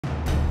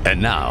And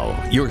now,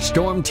 your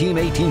Storm Team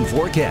 18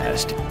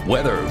 forecast.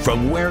 Weather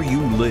from where you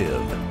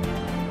live.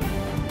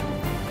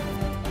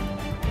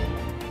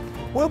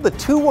 Well, the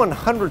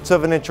 2/100ths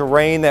of an inch of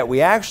rain that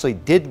we actually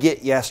did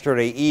get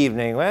yesterday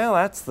evening, well,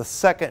 that's the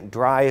second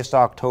driest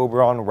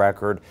October on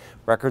record.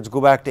 Records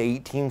go back to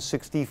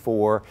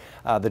 1864.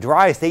 The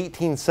driest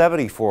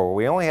 1874, where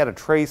we only had a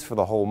trace for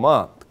the whole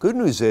month. The good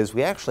news is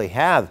we actually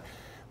have a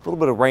little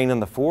bit of rain in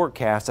the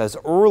forecast as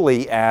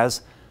early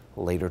as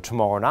later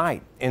tomorrow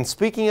night. And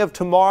speaking of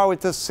tomorrow,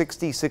 it's a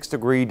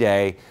 66-degree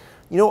day.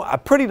 You know, a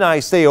pretty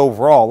nice day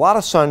overall. A lot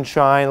of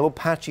sunshine, a little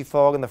patchy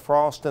fog and the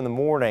frost in the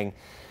morning.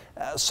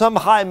 Some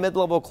high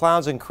mid-level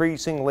clouds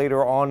increasing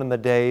later on in the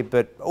day,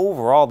 but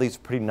overall these are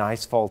pretty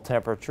nice fall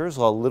temperatures,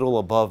 a little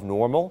above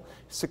normal.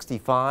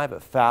 65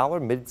 at Fowler,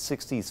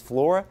 mid-60s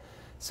Flora,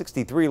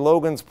 63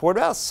 Logansport,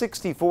 about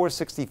 64,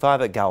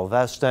 65 at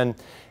Galveston,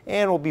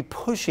 and we'll be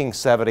pushing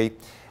 70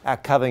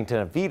 at Covington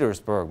and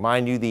Petersburg.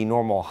 Mind you, the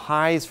normal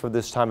highs for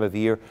this time of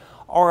year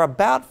are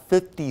about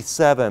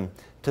 57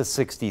 to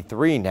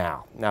 63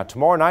 now. Now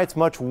tomorrow night's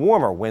much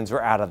warmer. Winds are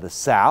out of the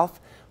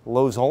south.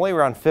 Lows only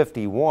around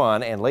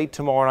 51, and late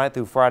tomorrow night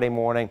through Friday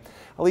morning,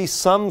 at least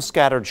some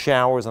scattered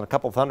showers and a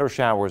couple thunder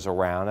showers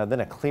around, and then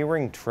a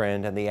clearing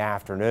trend in the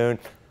afternoon.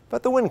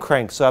 But the wind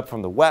cranks up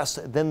from the west,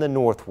 then the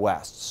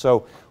northwest. So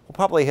we'll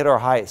probably hit our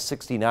high at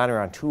 69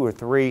 around 2 or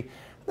 3,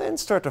 then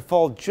start to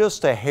fall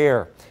just a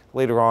hair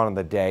later on in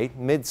the day.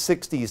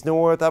 Mid-60s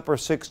north, upper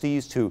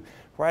 60s to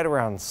right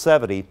around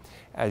 70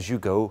 as you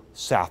go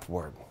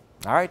southward.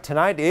 All right,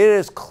 tonight it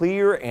is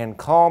clear and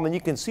calm, and you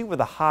can see where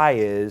the high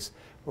is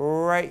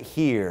right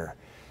here.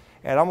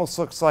 It almost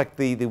looks like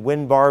the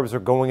wind barbs are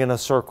going in a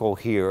circle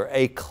here,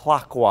 a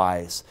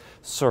clockwise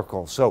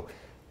circle. So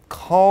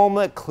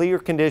calm, clear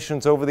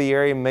conditions over the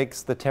area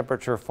makes the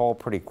temperature fall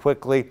pretty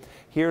quickly.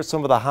 Here's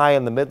some of the high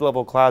and the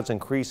mid-level clouds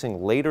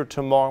increasing later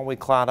tomorrow. We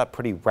cloud up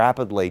pretty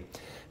rapidly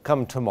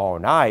come tomorrow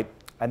night.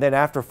 And then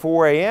after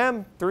 4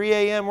 a.m., 3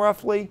 a.m.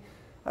 roughly,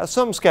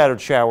 some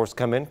scattered showers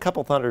come in,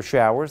 couple thunder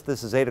showers.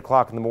 This is 8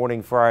 o'clock in the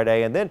morning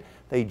Friday, and then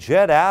they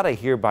jet out of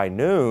here by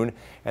noon,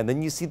 and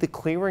then you see the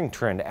clearing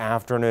trend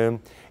afternoon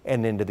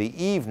and into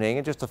the evening,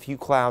 and just a few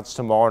clouds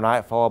tomorrow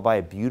night, followed by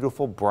a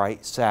beautiful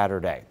bright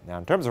Saturday. Now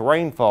in terms of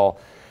rainfall,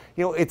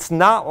 you know, it's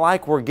not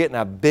like we're getting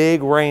a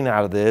big rain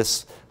out of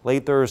this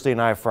late Thursday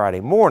night,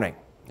 Friday morning.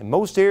 In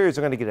most areas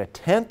are going to get a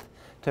 1/10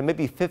 to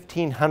maybe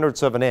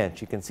 1/1500ths of an inch.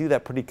 You can see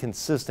that pretty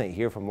consistent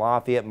here from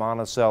Lafayette,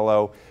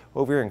 Monticello,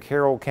 over here in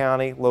Carroll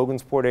County,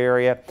 Logansport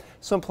area.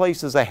 Some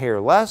places a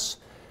hair less,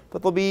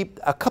 but there'll be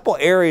a couple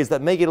areas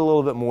that may get a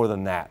little bit more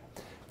than that.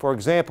 For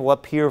example,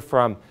 up here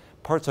from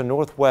parts of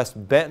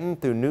northwest Benton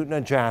through Newton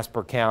and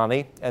Jasper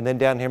County, and then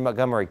down here in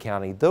Montgomery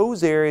County,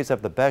 those areas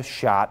have the best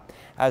shot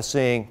at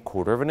seeing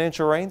 1/4 of an inch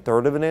of rain,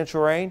 1/3 of an inch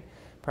of rain,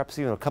 perhaps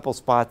even a couple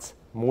spots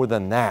more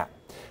than that.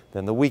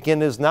 Then the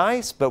weekend is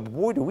nice, but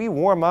boy, do we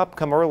warm up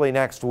come early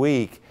next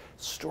week.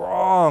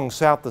 Strong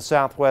south to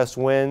southwest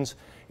winds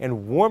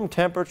and warm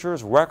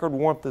temperatures, record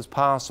warmth is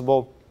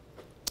possible.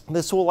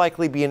 This will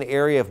likely be an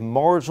area of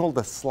marginal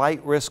to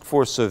slight risk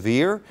for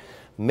severe.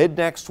 Mid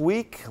next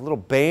week, a little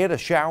band of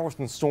showers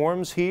and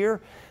storms here.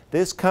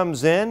 This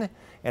comes in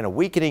a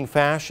weakening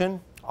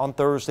fashion on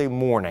Thursday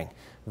morning.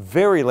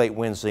 Very late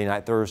Wednesday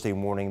night, Thursday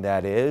morning,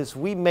 that is.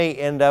 We may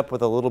end up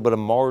with a little bit of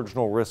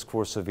marginal risk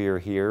for severe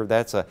here.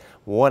 That's a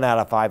 1 out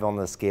of 5 on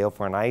the scale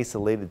for an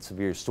isolated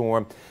severe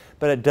storm.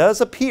 But it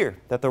does appear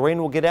that the rain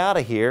will get out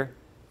of here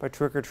by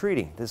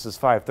trick-or-treating. This is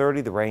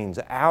 5:30, the rain's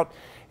out.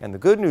 And the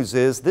good news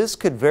is this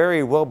could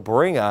very well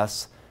bring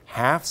us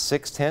 1/2,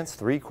 6/10,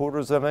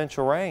 3/4 of an inch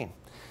of rain.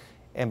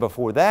 And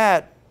before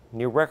that,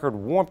 near record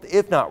warmth,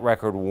 if not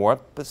record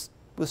warmth, but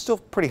with still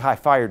pretty high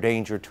fire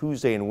danger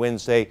Tuesday and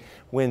Wednesday.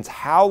 Winds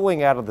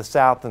howling out of the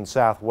south and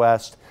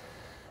southwest.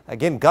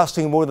 Again,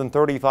 gusting more than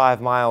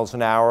 35 miles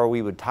an hour.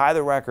 We would tie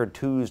the record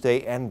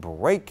Tuesday and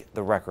break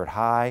the record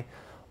high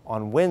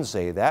on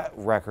Wednesday. That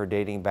record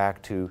dating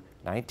back to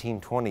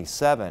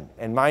 1927.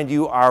 And mind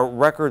you, our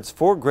records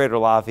for Greater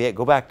Lafayette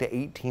go back to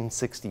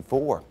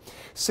 1864.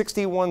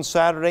 61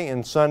 Saturday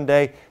and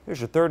Sunday.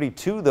 There's your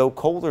 32 though,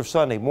 colder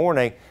Sunday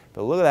morning,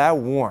 but look at that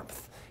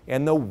warmth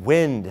and the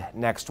wind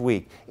next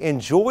week.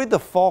 Enjoy the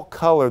fall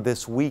color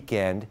this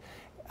weekend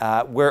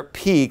where it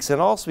peaks,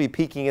 and also be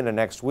peaking into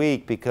next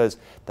week because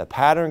the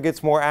pattern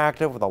gets more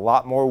active with a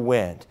lot more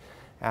wind.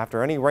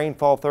 After any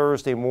rainfall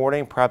Thursday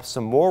morning, perhaps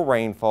some more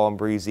rainfall and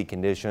breezy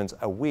conditions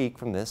a week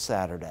from this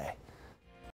Saturday.